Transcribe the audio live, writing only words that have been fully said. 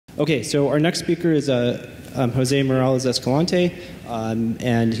Okay, so our next speaker is Jose Morales Escalante,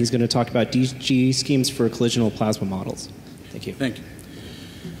 and he's going to talk about DG schemes for collisional plasma models. Thank you. Thank you.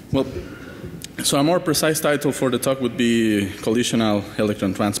 Well, so a more precise title for the talk would be Collisional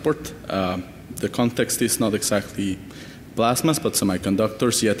Electron Transport. The context is not exactly plasmas, but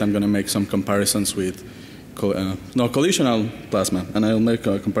semiconductors, yet I'm going to make some comparisons with collisional plasma, and I'll make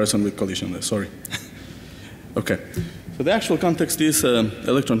a comparison with collisional, sorry. Okay. So the actual context is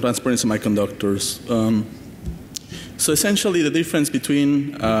electron transport in semiconductors. So essentially the difference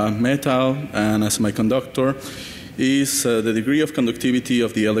between metal and a semiconductor is the degree of conductivity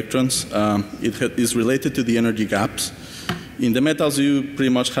of the electrons. It is related to the energy gaps. In the metals you pretty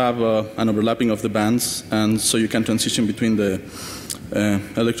much have an overlapping of the bands, and so you can transition between the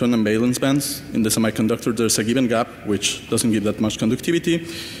electron and valence bands. In the semiconductor there's a given gap which doesn't give that much conductivity.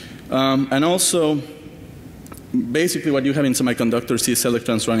 And also basically what you have in semiconductors is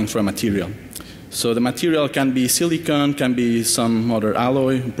electrons running through a material. So the material can be silicon, can be some other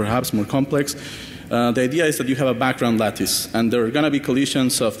alloy, perhaps more complex. The idea is that you have a background lattice, and there are going to be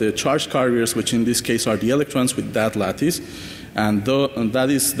collisions of the charge carriers, which in this case are the electrons with that lattice. And that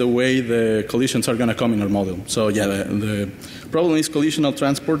is the way the collisions are going to come in our model. So yeah, the problem is collisional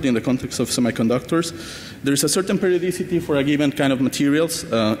transport in the context of semiconductors. There is a certain periodicity for a given kind of materials.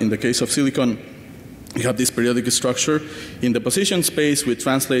 In the case of silicon, you have this periodic structure in the position space, which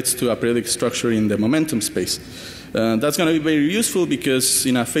translates to a periodic structure in the momentum space. That's going to be very useful because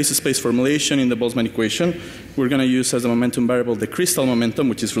in a phase space formulation in the Boltzmann equation, we're going to use as a momentum variable the crystal momentum,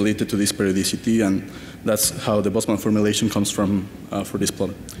 which is related to this periodicity, and that's how the Boltzmann formulation comes from for this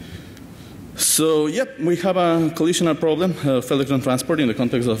problem. So yep, we have a collisional problem of electron transport in the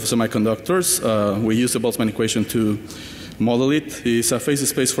context of semiconductors. We use the Boltzmann equation to model it. It's a phase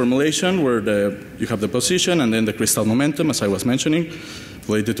space formulation where you have the position and then the crystal momentum, as I was mentioning,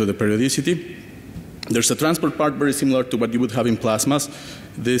 related to the periodicity. There's a transport part very similar to what you would have in plasmas.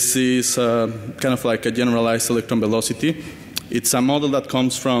 This is kind of like a generalized electron velocity. It's a model that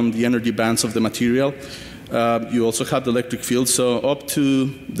comes from the energy bands of the material. You also have the electric field. So up to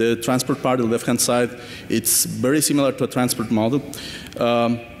the transport part on the left-hand side, it's very similar to a transport model.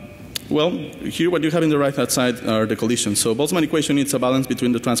 Well, here what you have in the right-hand side are the collisions. So Boltzmann equation needs a balance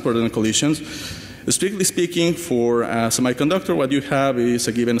between the transport and the collisions. Strictly speaking, for a semiconductor, what you have is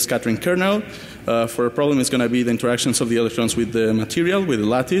a given scattering kernel. For a problem, it's going to be the interactions of the electrons with the material, with the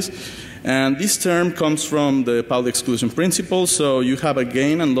lattice. And this term comes from the Pauli exclusion principle. So you have a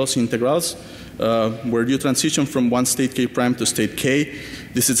gain and loss integrals where you transition from one state K prime to state K.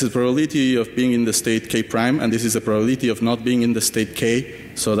 This is the probability of being in the state K prime, and this is the probability of not being in the state K.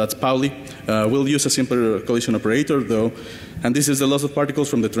 So that's Pauli. We'll use a simpler collision operator though. And this is the loss of particles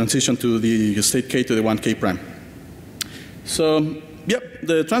from the transition to the state K to the 1 K prime. So yep,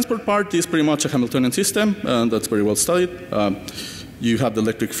 the transport part is pretty much a Hamiltonian system, and that's very well studied. You have the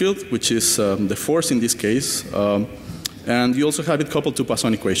electric field, which is the force in this case. And you also have it coupled to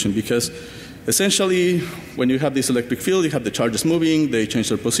Poisson equation, because essentially when you have this electric field, you have the charges moving, they change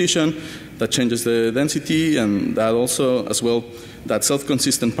their position, that changes the density, and that also as well, that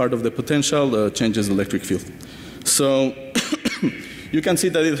self-consistent part of the potential changes the electric field. So you can see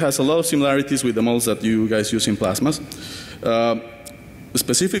that it has a lot of similarities with the models that you guys use in plasmas.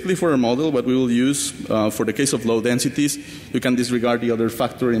 Specifically for a model, what we will use for the case of low densities, you can disregard the other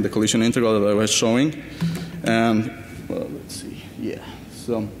factor in the collision integral that I was showing. And well, let's see, yeah.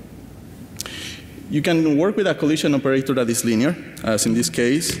 So you can work with a collision operator that is linear, as in this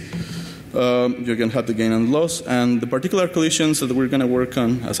case. You can have the gain and loss, and the particular collisions that we're going to work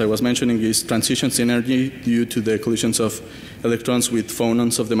on, as I was mentioning, is transitions in energy due to the collisions of electrons with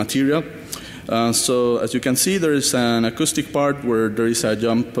phonons of the material. So as you can see, there is an acoustic part where there is a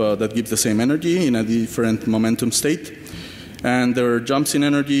jump that gives the same energy in a different momentum state, and there are jumps in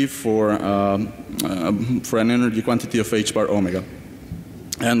energy for an energy quantity of h bar omega.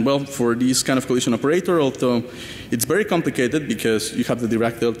 And well, for this kind of collision operator, although it's very complicated because you have the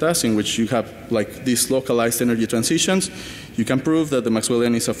Dirac deltas in which you have like these localized energy transitions, you can prove that the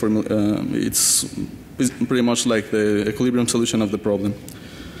Maxwellian is a it's pretty much like the equilibrium solution of the problem.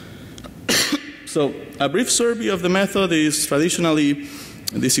 So a brief survey of the method is traditionally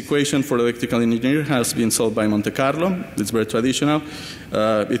this equation for the electrical engineer has been solved by Monte Carlo. It's very traditional.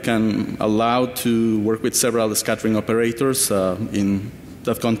 It can allow to work with several scattering operators. In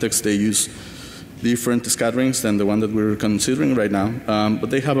that context, they use different scatterings than the one that we're considering right now.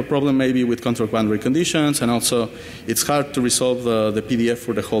 But they have a problem maybe with control boundary conditions, and also it's hard to resolve the PDF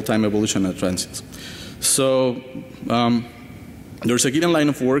for the whole time evolution of transits. So there's a given line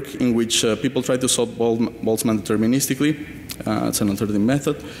of work in which people try to solve Boltzmann deterministically. It's an alternative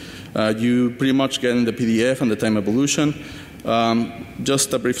method. You pretty much get in the PDF and the time evolution.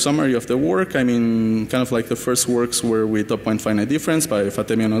 Just a brief summary of the work. I mean, kind of like the first works were with top point finite difference by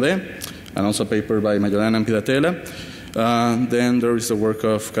Fatemi and Ode, and also a paper by Majorana and Pidatela. Then there is the work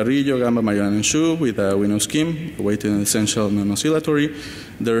of Carrillo, Gamba, Majorana, and Xu with a Winnow scheme, weighted and essential non-oscillatory.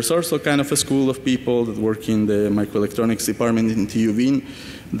 There's also kind of a school of people that work in the microelectronics department in TU Wien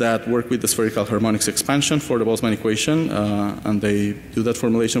that work with the spherical harmonics expansion for the Boltzmann equation, and they do that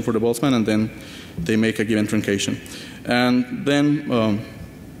formulation for the Boltzmann, and then they make a given truncation. And then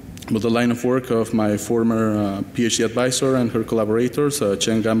with the line of work of my former PhD advisor and her collaborators,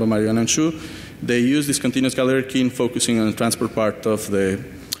 Chen, Gamba, Mariana, and Xu, they use this continuous Galerkin focusing on the transport part of the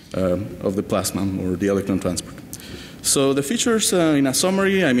plasma, or the electron transport. So the features, in a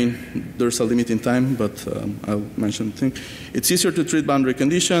summary, I mean, there's a limit in time, but I'll mention the thing. It's easier to treat boundary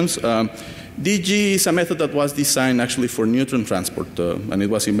conditions. DG is a method that was designed actually for neutron transport, and it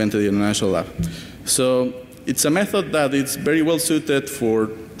was invented in a national lab. So it's a method that is very well suited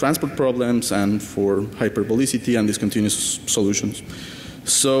for transport problems and for hyperbolicity and discontinuous solutions.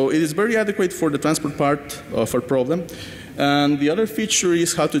 So it is very adequate for the transport part of our problem. And the other feature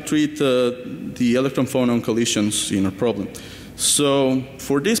is how to treat the electron phonon collisions in our problem. So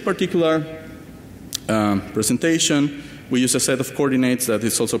for this particular presentation, we use a set of coordinates that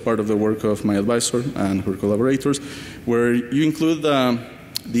is also part of the work of my advisor and her collaborators, where you include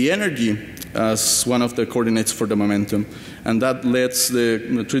the energy as one of the coordinates for the momentum. And that lets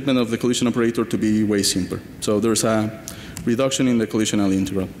the treatment of the collision operator to be way simpler. So there's a reduction in the collisional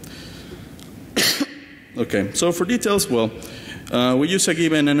integral. Okay, so for details, well, we use a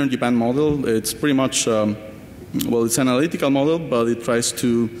given energy band model. It's pretty much, well, it's an analytical model, but it tries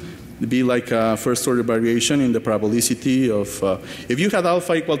to be like a first order variation in the parabolicity of, if you had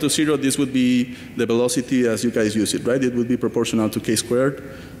alpha equal to 0, this would be the velocity as you guys use it, right? It would be proportional to k squared.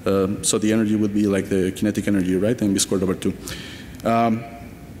 So the energy would be like the kinetic energy, right? And b squared over 2.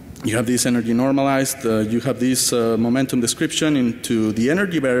 You have this energy normalized. You have this momentum description into the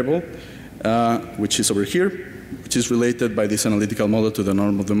energy variable, which is over here, which is related by this analytical model to the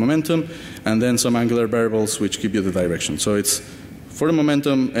norm of the momentum, and then some angular variables which give you the direction. So it's for the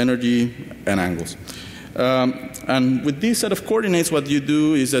momentum, energy, and angles. And with this set of coordinates, what you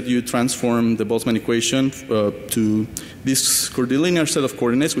do is that you transform the Boltzmann equation to this curvilinear set of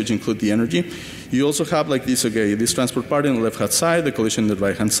coordinates, which include the energy. You also have like this, okay, this transport part on the left-hand side, the collision on the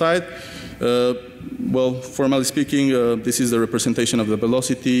right-hand side. Well, formally speaking, this is the representation of the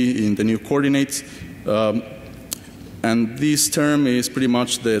velocity in the new coordinates. And this term is pretty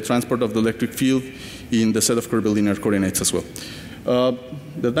much the transport of the electric field in the set of curvilinear coordinates as well.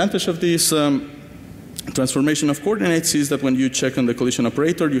 The advantage of this transformation of coordinates is that when you check on the collision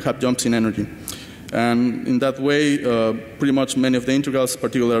operator, you have jumps in energy. And in that way, pretty much many of the integrals,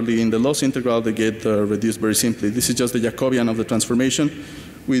 particularly in the loss integral, they get reduced very simply. This is just the Jacobian of the transformation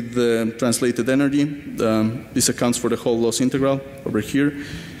with the translated energy. This accounts for the whole loss integral over here.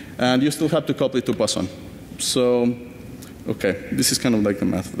 And you still have to couple it to Poisson. So, okay, this is kind of like the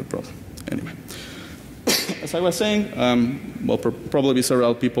math of the problem. Anyway. As I was saying, well, probably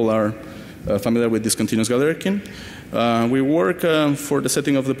several people are familiar with this continuous Galerkin. We work for the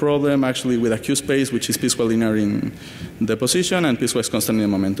setting of the problem actually with a Q-space, which is piecewise linear in the position and piecewise constant in the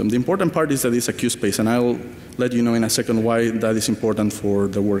momentum. The important part is that it's a Q-space, and I'll let you know in a second why that is important for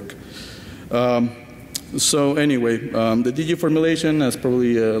the work. So anyway, the DG formulation, as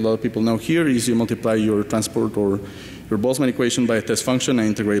probably a lot of people know here, is you multiply your transport or your Boltzmann equation by a test function and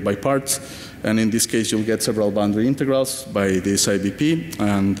integrate by parts. And in this case, you'll get several boundary integrals by this IBP,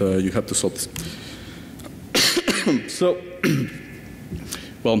 and you have to solve this. So,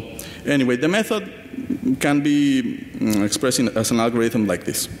 well, anyway, the method can be expressed as an algorithm like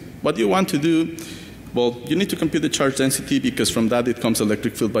this. What you want to do, well, you need to compute the charge density because from that it comes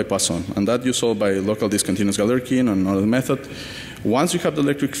electric field by Poisson. And that you solve by local discontinuous Galerkin or another method. Once you have the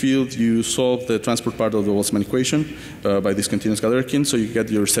electric field, you solve the transport part of the Boltzmann equation by discontinuous Galerkin. So you get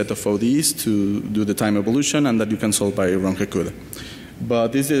your set of ODEs to do the time evolution, and that you can solve by Runge-Kudde.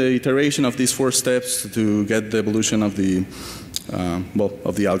 But this is the iteration of these 4 steps to get the evolution of the, well,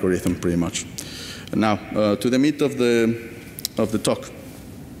 of the algorithm pretty much. Now, to the meat of the talk.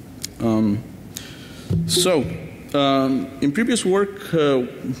 In previous work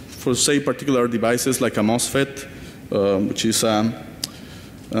for, say, particular devices like a MOSFET, which is a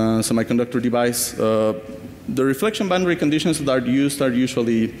semiconductor device, the reflection boundary conditions that are used are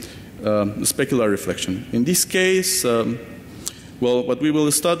usually specular reflection. In this case, well, what we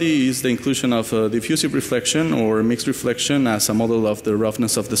will study is the inclusion of diffusive reflection or mixed reflection as a model of the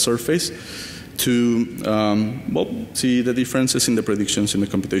roughness of the surface to well, see the differences in the predictions in the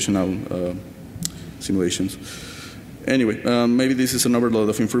computational simulations. Anyway, maybe this is an overload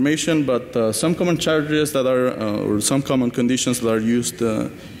of information, but some common charges that are, or some common conditions that are used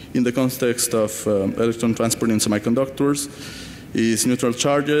in the context of electron transport in semiconductors is neutral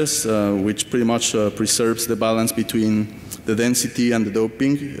charges, which pretty much preserves the balance between the density and the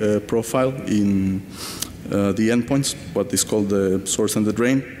doping profile in the endpoints, what is called the source and the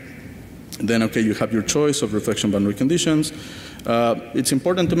drain. Then, okay, you have your choice of reflection boundary conditions. It's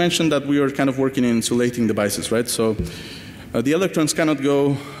important to mention that we are kind of working in insulating devices, right? So the electrons cannot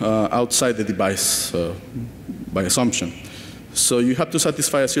go outside the device by assumption. So you have to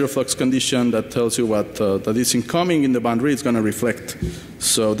satisfy a zero flux condition that tells you what that is incoming in the boundary is going to reflect.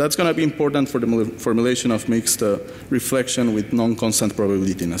 So that's going to be important for the formulation of mixed reflection with non-constant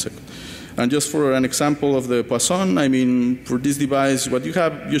probability in a second. And just for an example of the Poisson, I mean, for this device, what you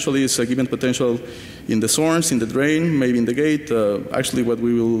have usually is a given potential in the source, in the drain, maybe in the gate. Actually, what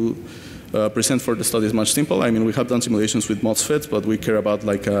we will present for the study is much simple. I mean, we have done simulations with MOSFETs, but we care about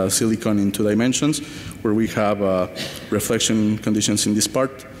like silicon in 2 dimensions, where we have reflection conditions in this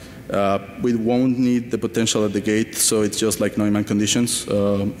part. We won't need the potential at the gate, so it's just like Neumann conditions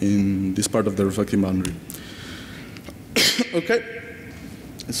in this part of the reflecting boundary. Okay,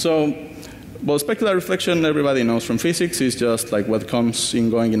 so. Well, specular reflection, everybody knows from physics, is just like what comes in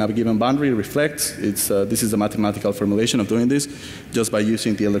going in a given boundary reflects. It's, this is a mathematical formulation of doing this just by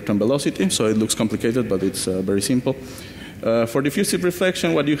using the electron velocity. So it looks complicated, but it's very simple. For diffusive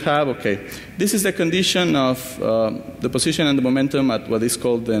reflection, what you have, okay, this is the condition of the position and the momentum at what is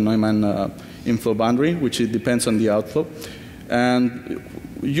called the Neumann inflow boundary, which it depends on the outflow. And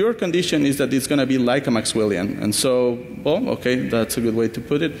your condition is that it's going to be like a Maxwellian. And so, well, okay, that's a good way to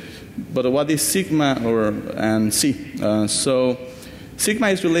put it. But what is sigma and C? So sigma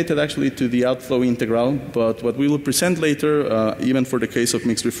is related actually to the outflow integral, but what we will present later, even for the case of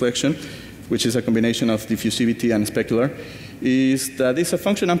mixed reflection, which is a combination of diffusivity and specular, is that it's a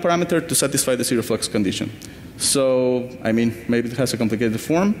function and parameter to satisfy the zero flux condition. So, I mean, maybe it has a complicated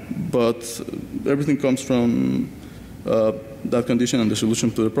form, but everything comes from that condition and the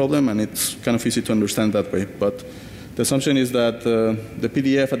solution to the problem, and it's kind of easy to understand that way. But the assumption is that the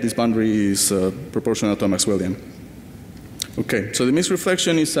PDF at this boundary is proportional to a Maxwellian. Okay, so the mixed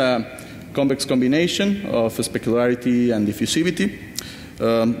reflection is a convex combination of specularity and diffusivity.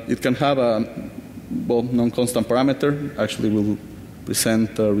 It can have a non-constant parameter. Actually, we'll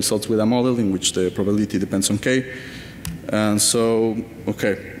present results with a model in which the probability depends on k. And so,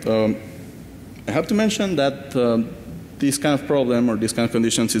 okay, I have to mention that this kind of problem or these kind of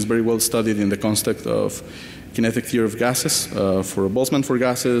conditions is very well studied in the context of kinetic theory of gases. For Boltzmann for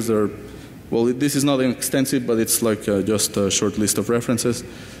gases, well, this is not extensive, but it's like just a short list of references.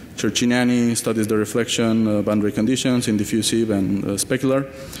 Cse17 studies the reflection boundary conditions in diffusive and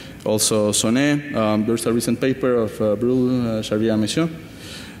specular. Also Sonnet. There's a recent paper of Brul, Charrier, and Messiaen,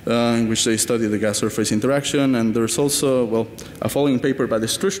 in which they study the gas surface interaction. And there's also, well, a following paper by the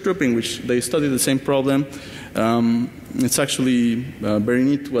Strustrup in which they study the same problem. It's actually very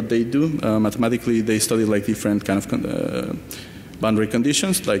neat what they do. Mathematically, they study like different kind of boundary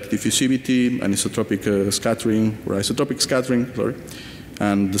conditions, like diffusivity, anisotropic scattering, or isotropic scattering, sorry,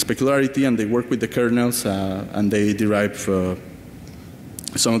 and the specularity, and they work with the kernels, and they derive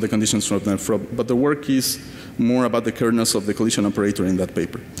some of the conditions from them. But the work is more about the kernels of the collision operator in that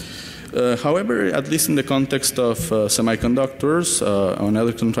paper. However, at least in the context of semiconductors on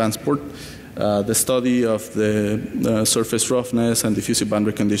electron transport, the study of the surface roughness and diffusive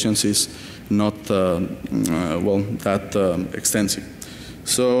boundary conditions is not well, that extensive.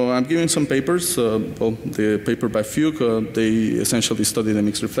 So I'm giving some papers. Well, the paper by Fuchs, they essentially study the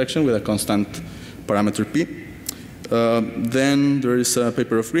mixed reflection with a constant parameter p. Then there is a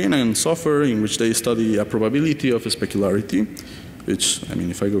paper of Green and Soffer in which they study a probability of a specularity, which, I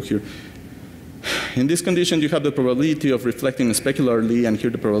mean, if I go here, in this condition you have the probability of reflecting specularly, and here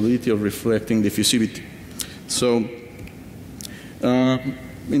the probability of reflecting diffusivity. So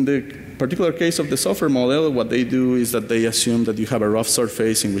in the particular case of the Soffer model, what they do is that they assume that you have a rough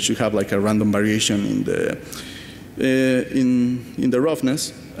surface in which you have like a random variation in the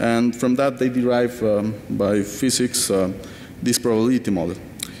roughness, and from that they derive by physics this probability model.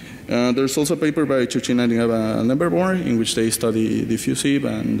 There's also a paper by Cse17 and Lemberborn in which they study diffusive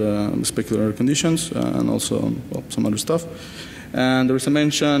and specular conditions, and also, well, some other stuff. And there is a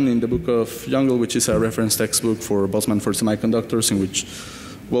mention in the book of Jungle, which is a reference textbook for Boltzmann for semiconductors, in which,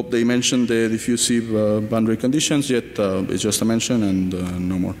 well, they mention the diffusive boundary conditions, yet it's just a mention and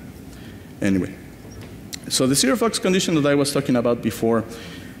no more. Anyway, so the zero flux condition that I was talking about before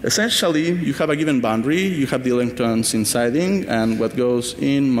Essentially, you have a given boundary, you have the electrons inciting, and what goes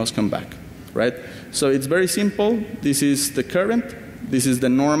in must come back, right? So it's very simple. This is the current. This is the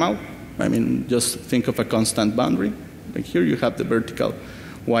normal. I mean, just think of a constant boundary. Like here you have the vertical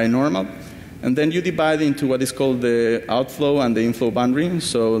y normal. And then you divide into what is called the outflow and the inflow boundary.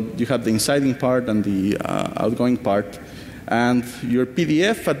 So you have the inciting part and the outgoing part. And your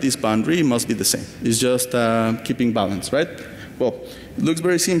PDF at this boundary must be the same. It's just keeping balance, right? Well, it looks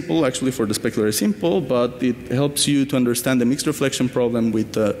very simple. Actually, for the specular, simple, but it helps you to understand the mixed reflection problem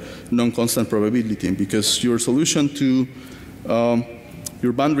with non-constant probability, because your solution to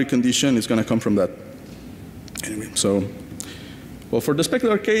your boundary condition is going to come from that. Anyway, so, well, for the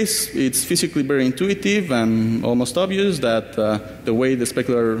specular case, it's physically very intuitive and almost obvious that the way the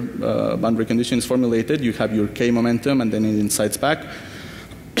specular boundary condition is formulated, you have your K momentum and then it incites back.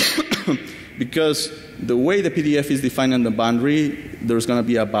 Because the way the PDF is defined on the boundary, there's going to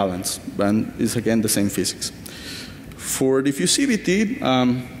be a balance, and it's again the same physics. For diffusivity,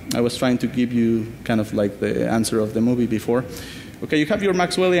 I was trying to give you kind of like the answer of the movie before. Okay, you have your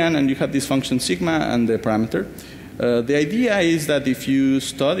Maxwellian and you have this function sigma and the parameter. The idea is that if you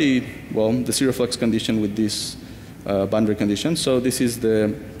study, well, the zero flux condition with this boundary condition, so this is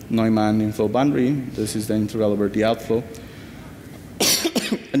the Neumann inflow boundary, this is the integral over the outflow,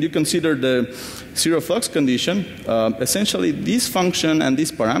 and you consider the zero flux condition, essentially this function and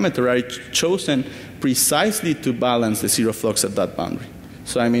this parameter are chosen precisely to balance the zero flux at that boundary.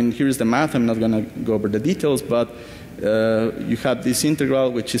 So I mean, here's the math. I'm not going to go over the details, but you have this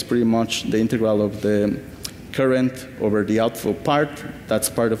integral, which is pretty much the integral of the current over the outflow part. That's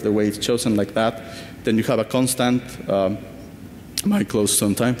part of the way it's chosen like that. Then you have a constant. My close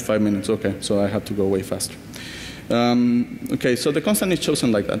on time, 5 minutes. Okay, so I have to go way faster. Okay, so the constant is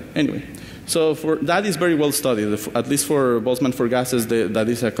chosen like that. Anyway, so for that is very well studied. At least for Boltzmann for gases, that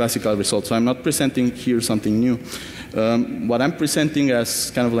is a classical result. So I'm not presenting here something new. What I'm presenting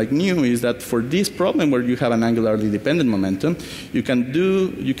as kind of like new is that for this problem where you have an angularly dependent momentum, you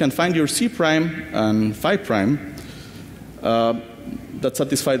can find your C prime and phi prime that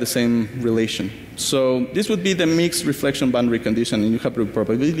satisfy the same relation. So this would be the mixed reflection boundary condition, and you have the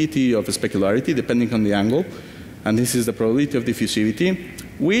probability of specularity depending on the angle. And this is the probability of diffusivity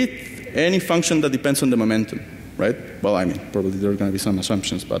with any function that depends on the momentum, right? Well, I mean, probably there are going to be some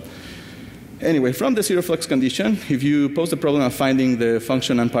assumptions, but anyway, from the zero flux condition, if you pose the problem of finding the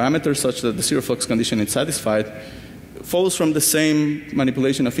function and parameters such that the zero flux condition is satisfied, follows from the same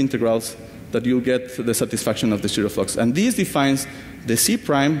manipulation of integrals that you'll get the satisfaction of the zero flux. And this defines the C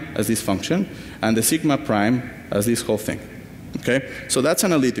prime as this function and the sigma prime as this whole thing. Okay? So that's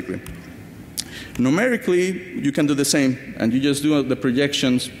analytically. Numerically, you can do the same, and you just do the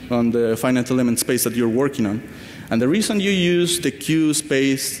projections on the finite element space that you're working on. And the reason you use the Q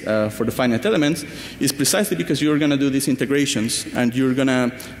space for the finite elements is precisely because you're going to do these integrations, and you're going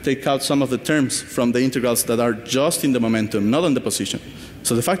to take out some of the terms from the integrals that are just in the momentum, not on the position.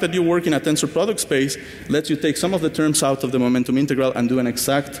 So the fact that you work in a tensor product space lets you take some of the terms out of the momentum integral and do an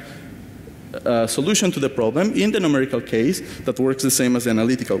exact solution to the problem in the numerical case that works the same as the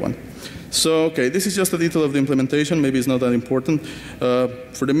analytical one. So, okay, this is just a detail of the implementation. Maybe it's not that important.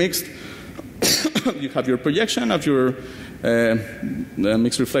 For the mixed, you have your projection of your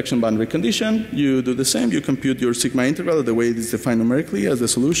mixed reflection boundary condition. You do the same. You compute your sigma integral the way it is defined numerically as the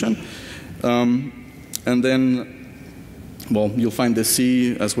solution. And then, well, you'll find the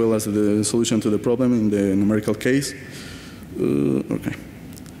C as well as the solution to the problem in the numerical case. Okay.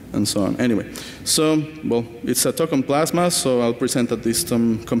 And so on. Anyway, so, well, it's a talk on plasmas, so I'll present at least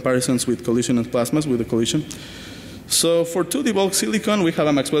some comparisons with collisional plasmas with the collision. So for 2D bulk silicon, we have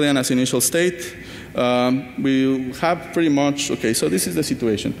a Maxwellian as initial state. We have pretty much, okay, so this is the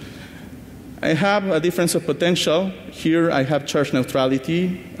situation. I have a difference of potential. Here I have charge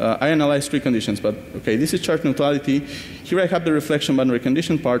neutrality. I analyze three conditions, but okay, this is charge neutrality. Here I have the reflection boundary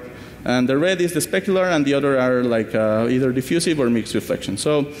condition part, and the red is the specular, and the other are like either diffusive or mixed reflection.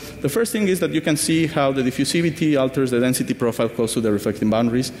 So the first thing is that you can see how the diffusivity alters the density profile close to the reflecting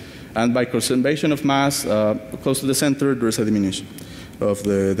boundaries, and by conservation of mass close to the center, there is a diminution of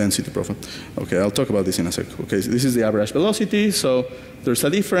the density profile. Okay, I'll talk about this in a sec. Okay, so this is the average velocity. So there's a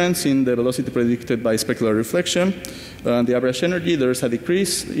difference in the velocity predicted by specular reflection. The average energy, there's a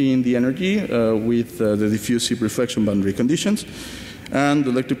decrease in the energy with the diffusive reflection boundary conditions. And the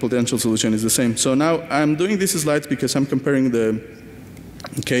electric potential solution is the same. So now I'm doing these slides because I'm comparing the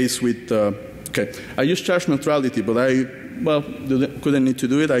case with, okay, I use charge neutrality, but I, well, couldn't need to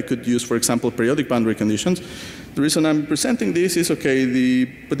do it. I could use, for example, periodic boundary conditions. The reason I'm presenting this is, okay, the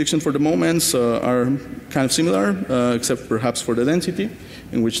prediction for the moments are kind of similar, except perhaps for the density.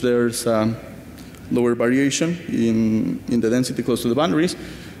 in which there's lower variation in the density close to the boundaries.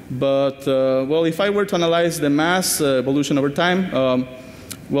 But, well, if I were to analyze the mass evolution over time,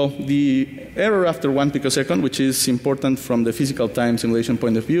 well, the error after 1 picosecond, which is important from the physical time simulation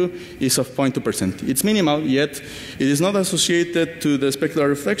point of view, is of 0.2%. It's minimal, yet it is not associated to the specular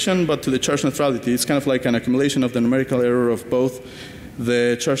reflection, but to the charge neutrality. It's kind of like an accumulation of the numerical error of both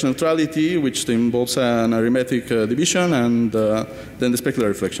the charge neutrality, which involves an arithmetic division, and then the specular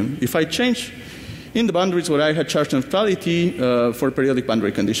reflection. If I change in the boundaries where I had charge neutrality for periodic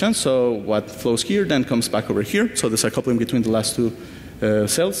boundary conditions, so what flows here then comes back over here, so there's a coupling between the last two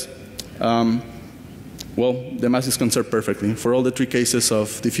cells. Well, the mass is conserved perfectly for all the three cases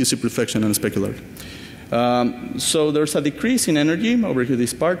of diffusive reflection and specular. So there's a decrease in energy over here,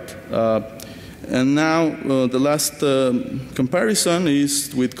 this part. And now the last comparison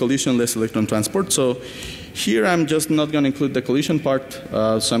is with collisionless electron transport. So here I'm just not going to include the collision part.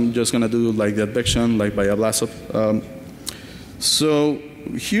 So I'm just going to do like the advection, like by Ablasov. So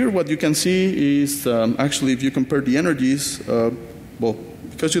here what you can see is actually if you compare the energies, well,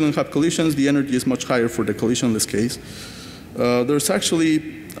 because you don't have collisions, the energy is much higher for the collisionless case. There's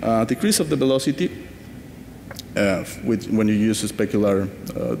actually a decrease of the velocity when you use a specular,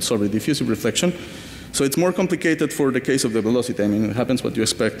 diffusive reflection. So it's more complicated for the case of the velocity. I mean, it happens what you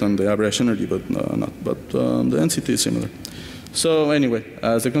expect on the average energy, but not. But the density is similar. So anyway,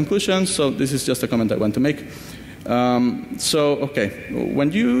 as a conclusion, so this is just a comment I want to make. Okay,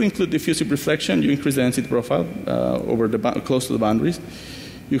 when you include diffusive reflection, you increase the density profile over close to the boundaries.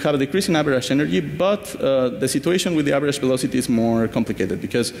 You have a decrease in average energy, but the situation with the average velocity is more complicated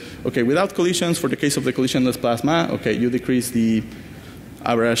because, okay, without collisions, for the case of the collisionless plasma, okay, you decrease the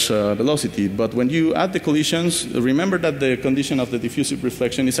average velocity. But when you add the collisions, remember that the condition of the diffusive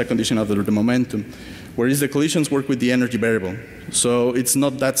reflection is a condition of the momentum, whereas the collisions work with the energy variable. So it's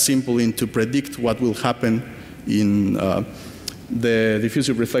not that simple to predict what will happen in the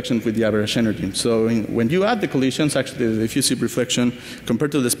diffusive reflection with the average energy. So when you add the collisions, actually the diffusive reflection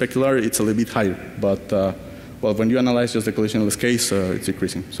compared to the specular, it's a little bit higher. But well, when you analyze just the collisionless case, it's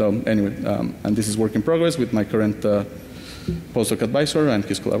decreasing. So anyway, and this is work in progress with my current postdoc advisor and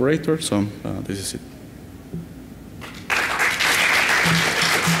his collaborator. So this is it.